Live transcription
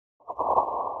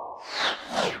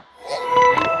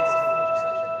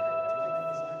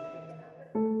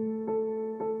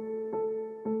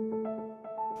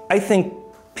I think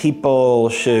people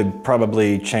should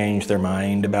probably change their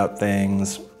mind about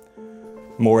things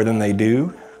more than they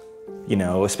do. You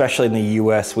know, especially in the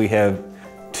US, we have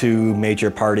two major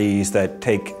parties that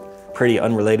take pretty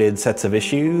unrelated sets of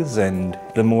issues, and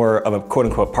the more of a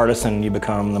quote-unquote partisan you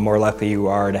become, the more likely you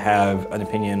are to have an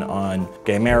opinion on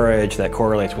gay marriage that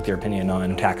correlates with your opinion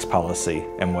on tax policy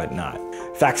and whatnot.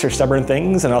 Facts are stubborn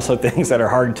things, and also things that are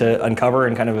hard to uncover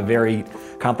in kind of a very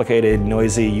complicated,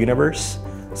 noisy universe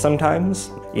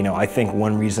sometimes. You know, I think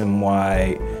one reason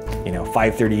why,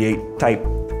 538 type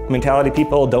mentality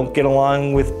people don't get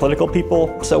along with political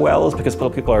people so well is because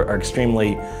political people are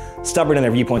extremely stubborn in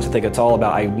their viewpoints and think it's all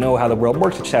about, I know how the world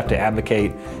works, I just have to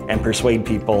advocate and persuade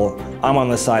people. I'm on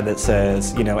the side that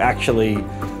says, actually,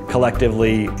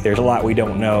 collectively, there's a lot we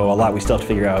don't know, a lot we still have to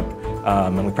figure out,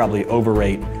 and we probably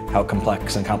overrate how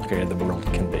complex and complicated the world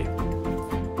can be.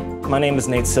 My name is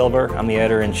Nate Silver. I'm the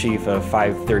editor-in-chief of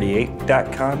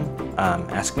 538.com.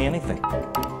 Ask me anything.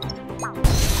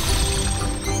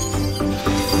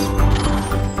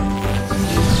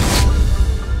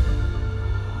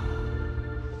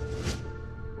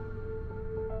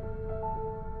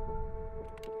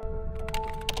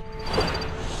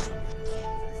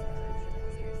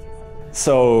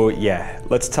 So yeah,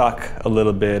 let's talk a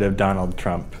little bit of Donald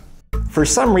Trump. For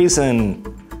some reason,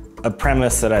 a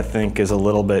premise that I think is a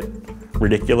little bit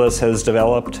ridiculous has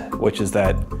developed, which is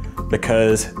that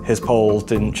because his polls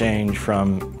didn't change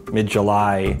from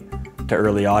mid-July to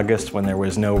early August when there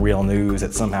was no real news,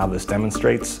 that somehow this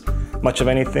demonstrates much of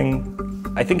anything.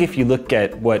 I think if you look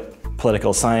at what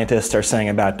political scientists are saying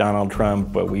about Donald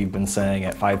Trump, what we've been saying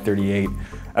at 538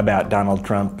 about Donald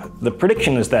Trump, the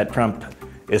prediction is that Trump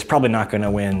is probably not going to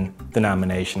win the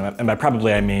nomination. And by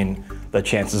probably I mean the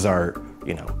chances are,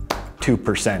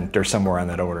 2% or somewhere on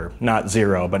that order. Not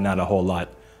zero, but not a whole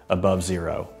lot above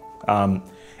zero. And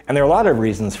there are a lot of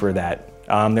reasons for that.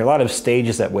 There are a lot of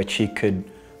stages at which he could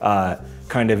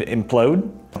kind of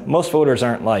implode. Most voters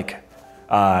aren't like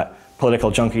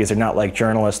political junkies, they're not like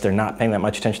journalists, they're not paying that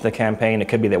much attention to the campaign. It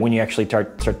could be that when you actually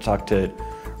start to talk to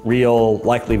real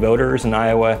likely voters in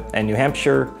Iowa and New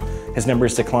Hampshire, his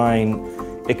numbers decline.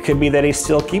 It could be that he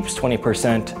still keeps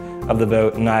 20% of the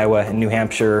vote in Iowa and New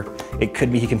Hampshire. It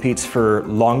could be he competes for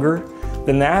longer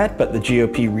than that, but the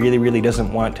GOP really, really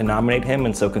doesn't want to nominate him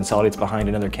and so consolidates behind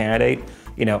another candidate.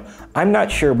 I'm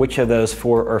not sure which of those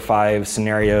 4 or 5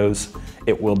 scenarios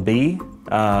it will be,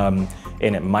 and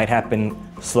it might happen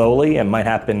slowly, it might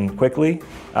happen quickly,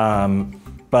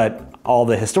 but all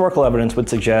the historical evidence would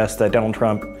suggest that Donald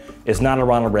Trump is not a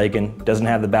Ronald Reagan, doesn't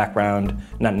have the background,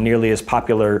 not nearly as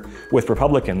popular with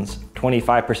Republicans.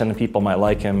 25% of people might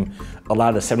like him. A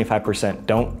lot of the 75%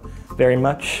 don't very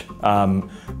much.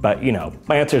 But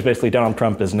my answer is basically Donald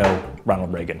Trump is no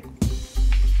Ronald Reagan.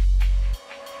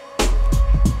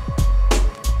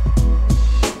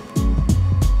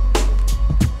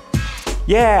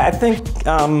 Yeah, I think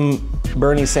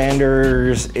Bernie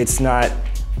Sanders, it's not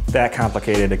that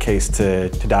complicated a case to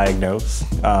diagnose.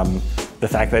 The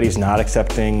fact that he's not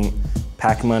accepting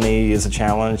PAC money is a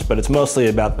challenge, but it's mostly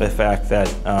about the fact that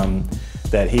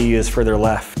that he is further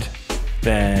left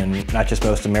than not just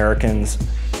most Americans,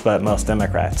 but most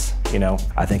Democrats.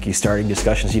 I think he's starting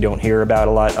discussions you don't hear about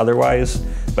a lot otherwise.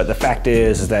 But the fact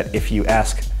is that if you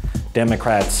ask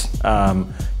Democrats,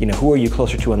 who are you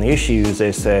closer to on the issues,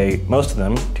 they say, most of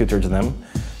them, 2/3 of them,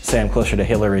 say I'm closer to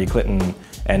Hillary Clinton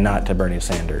and not to Bernie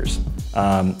Sanders.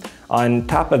 On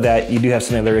top of that, you do have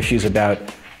some other issues about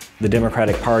the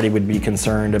Democratic Party would be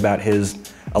concerned about his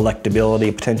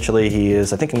electability potentially. He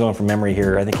is, I think I'm going from memory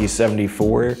here, I think he's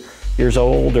 74 years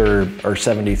old or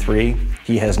 73.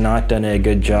 He has not done a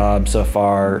good job so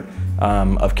far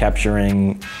of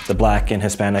capturing the Black and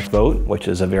Hispanic vote, which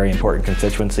is a very important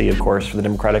constituency, of course, for the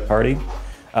Democratic Party.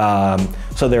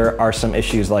 So there are some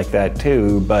issues like that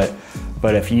too, but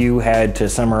if you had to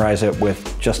summarize it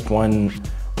with just one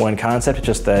concept, it's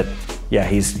just that, yeah,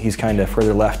 he's kind of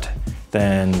further left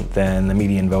than the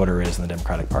median voter is in the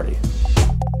Democratic Party.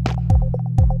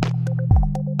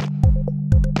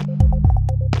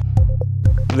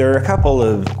 There are a couple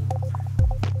of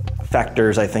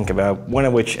factors I think about, one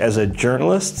of which as a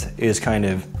journalist is kind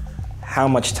of how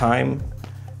much time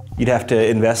you'd have to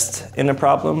invest in a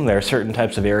problem. There are certain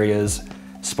types of areas,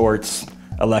 sports,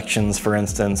 elections, for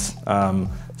instance,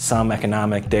 some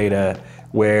economic data,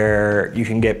 where you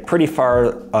can get pretty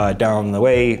far down the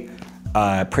way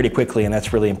pretty quickly, and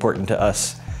that's really important to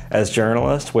us as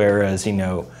journalists, whereas,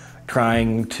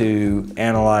 trying to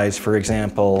analyze, for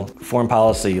example, foreign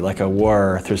policy like a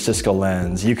war through a statistical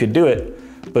lens, you could do it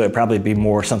but it'd probably be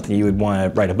more something you would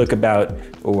want to write a book about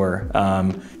or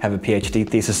have a PhD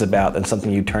thesis about than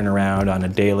something you turn around on a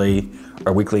daily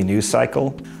or weekly news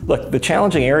cycle. Look, the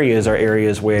challenging areas are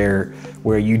areas where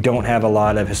you don't have a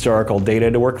lot of historical data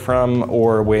to work from,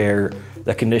 or where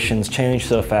the conditions change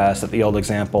so fast that the old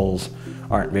examples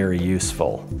aren't very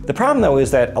useful. The problem though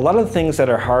is that a lot of the things that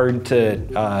are hard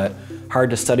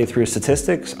to study through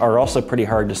statistics are also pretty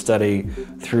hard to study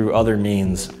through other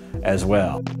means as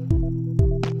well.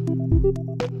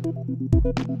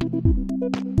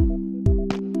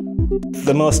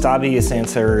 The most obvious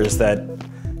answer is that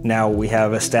now we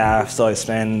have a staff, so I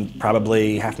spend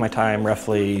probably half my time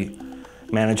roughly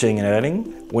managing and editing.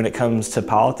 When it comes to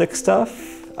politics stuff,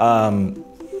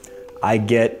 I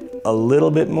get a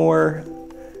little bit more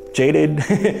jaded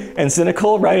and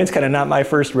cynical, right? It's kind of not my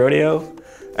first rodeo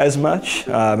as much.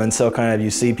 And so kind of you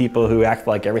see people who act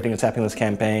like everything that's happening in this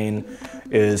campaign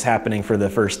is happening for the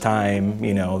first time.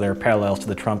 You know, there are parallels to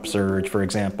the Trump surge, for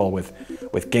example, with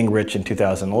Gingrich in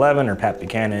 2011 or Pat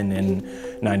Buchanan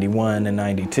in 91 and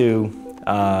 92.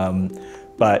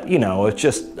 But, you know, it's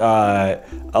just a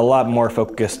lot more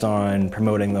focused on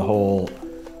promoting the whole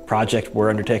project we're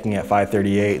undertaking at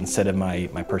 538 instead of my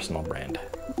personal brand.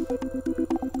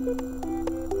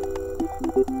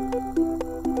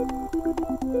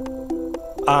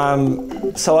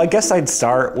 So I guess I'd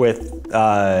start with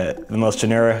the most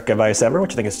generic advice ever,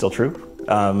 which I think is still true.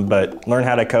 But learn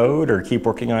how to code or keep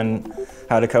working on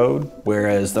how to code,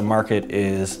 whereas the market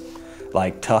is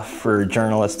like tough for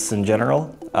journalists in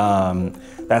general.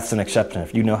 That's an exception.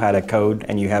 If you know how to code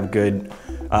and you have good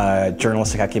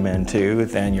journalistic acumen too,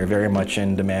 then you're very much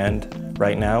in demand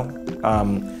right now.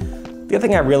 The other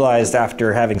thing I realized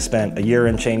after having spent a year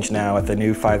and change now at the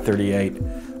new 538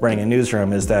 running a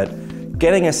newsroom is that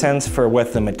getting a sense for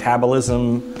what the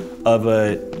metabolism of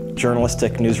a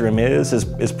journalistic newsroom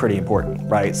is pretty important,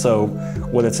 right? So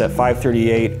whether it's at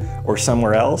 538 or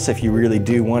somewhere else, if you really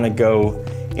do want to go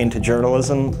into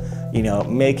journalism, you know,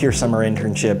 make your summer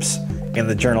internships in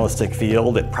the journalistic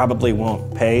field. It probably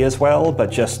won't pay as well, but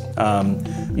just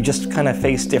you just kind of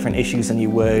face different issues than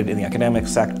you would in the academic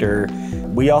sector.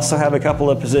 We also have a couple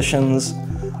of positions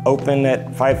open at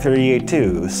 538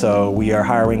 too. So we are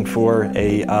hiring for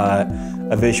a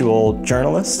visual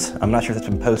journalist. I'm not sure if that's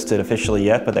been posted officially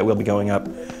yet, but that will be going up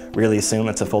really soon.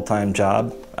 That's a full-time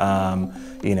job.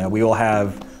 You know, we will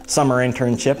have summer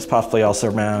internships, possibly also a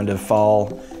round of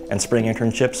fall and spring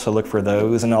internships, so look for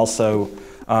those. And also,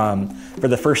 for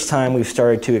the first time, we've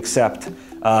started to accept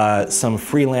some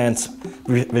freelance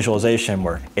visualization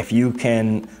work. If you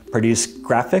can produce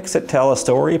graphics that tell a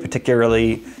story,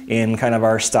 particularly in kind of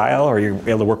our style, or you're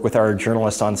able to work with our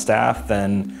journalists on staff,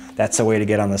 then that's a way to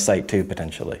get on the site too,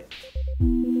 potentially.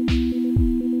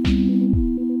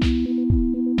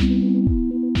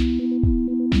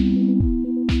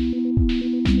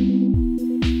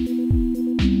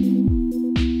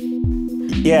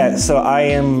 Yeah, so I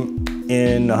am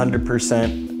in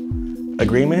 100%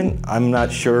 agreement. I'm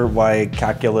not sure why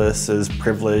calculus is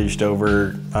privileged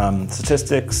over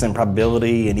statistics and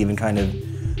probability and even kind of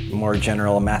more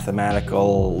general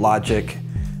mathematical logic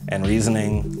and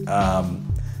reasoning.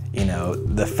 You know,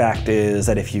 the fact is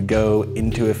that if you go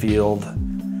into a field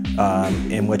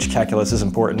in which calculus is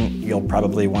important, you'll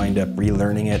probably wind up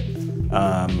relearning it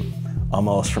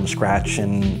almost from scratch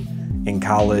in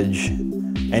college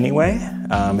anyway,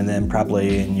 and then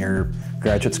probably in your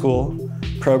graduate school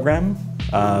program.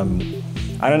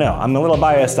 I don't know, I'm a little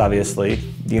biased, obviously.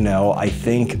 You know, I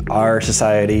think our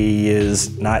society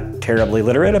is not terribly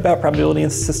literate about probability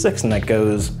and statistics, and that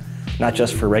goes not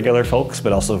just for regular folks,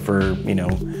 but also for, you know,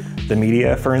 the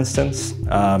media, for instance.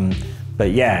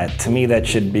 But yeah, to me that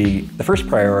should be the first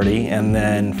priority, and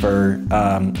then for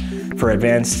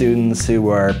advanced students who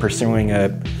are pursuing a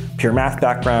pure math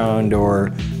background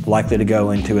or likely to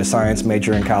go into a science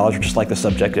major in college, or just like the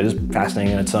subject is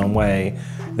fascinating in its own way,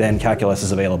 then calculus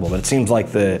is available. But it seems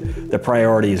like the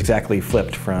priority is exactly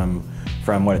flipped from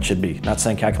what it should be. Not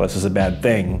saying calculus is a bad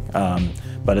thing,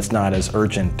 but it's not as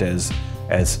urgent as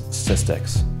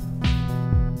statistics.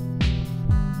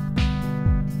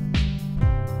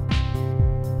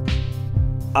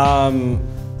 I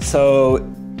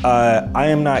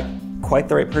am not quite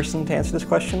the right person to answer this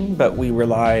question, but we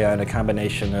rely on a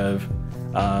combination of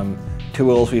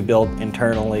tools we built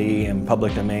internally and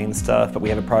public domain stuff. But we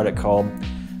have a product called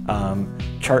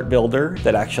Chart Builder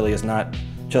that actually is not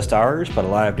just ours, but a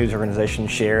lot of news organizations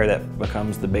share, that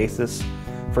becomes the basis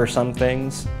for some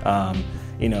things.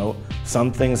 You know,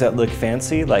 some things that look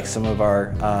fancy, like some of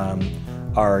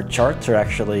our charts are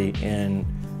actually in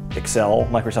Excel,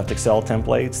 Microsoft Excel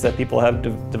templates that people have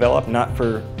developed, not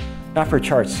for not for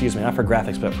charts, excuse me, not for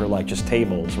graphics, but for like just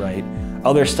tables, right?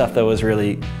 Other stuff that was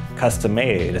really custom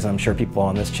made, as I'm sure people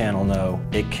on this channel know,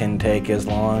 it can take as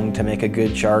long to make a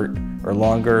good chart or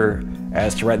longer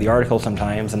as to write the article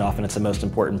sometimes, and often it's the most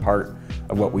important part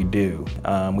of what we do.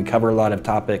 We cover a lot of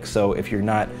topics, so if you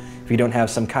don't have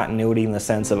some continuity in the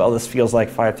sense of, oh, this feels like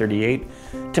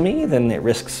 538 to me, then it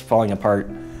risks falling apart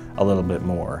a little bit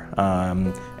more.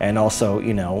 And also,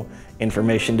 you know,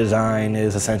 information design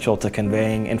is essential to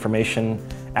conveying information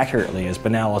accurately, as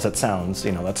banal as it sounds.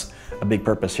 You know, that's a big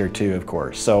purpose here too, of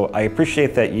course. So I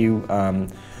appreciate that you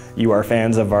are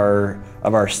fans of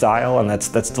our style, and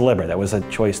that's deliberate. That was a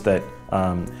choice that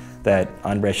that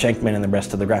Andre Schenkman and the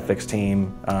rest of the graphics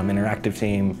team, interactive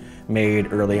team,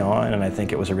 made early on, and I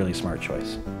think it was a really smart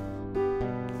choice.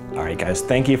 All right, guys,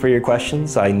 thank you for your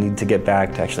questions. I need to get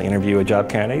back to actually interview a job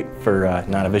candidate for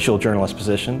not a visual journalist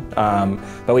position,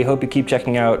 but we hope you keep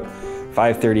checking out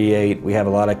 538. We have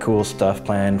a lot of cool stuff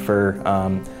planned for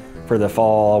the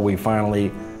fall. We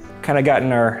finally kind of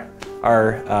gotten our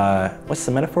what's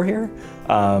the metaphor here?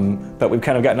 But we've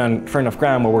kind of gotten on firm enough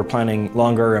ground where we're planning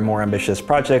longer and more ambitious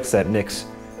projects that mix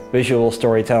visual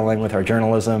storytelling with our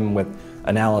journalism, with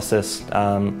analysis.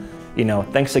 You know,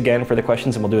 thanks again for the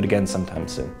questions, and we'll do it again sometime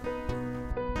soon.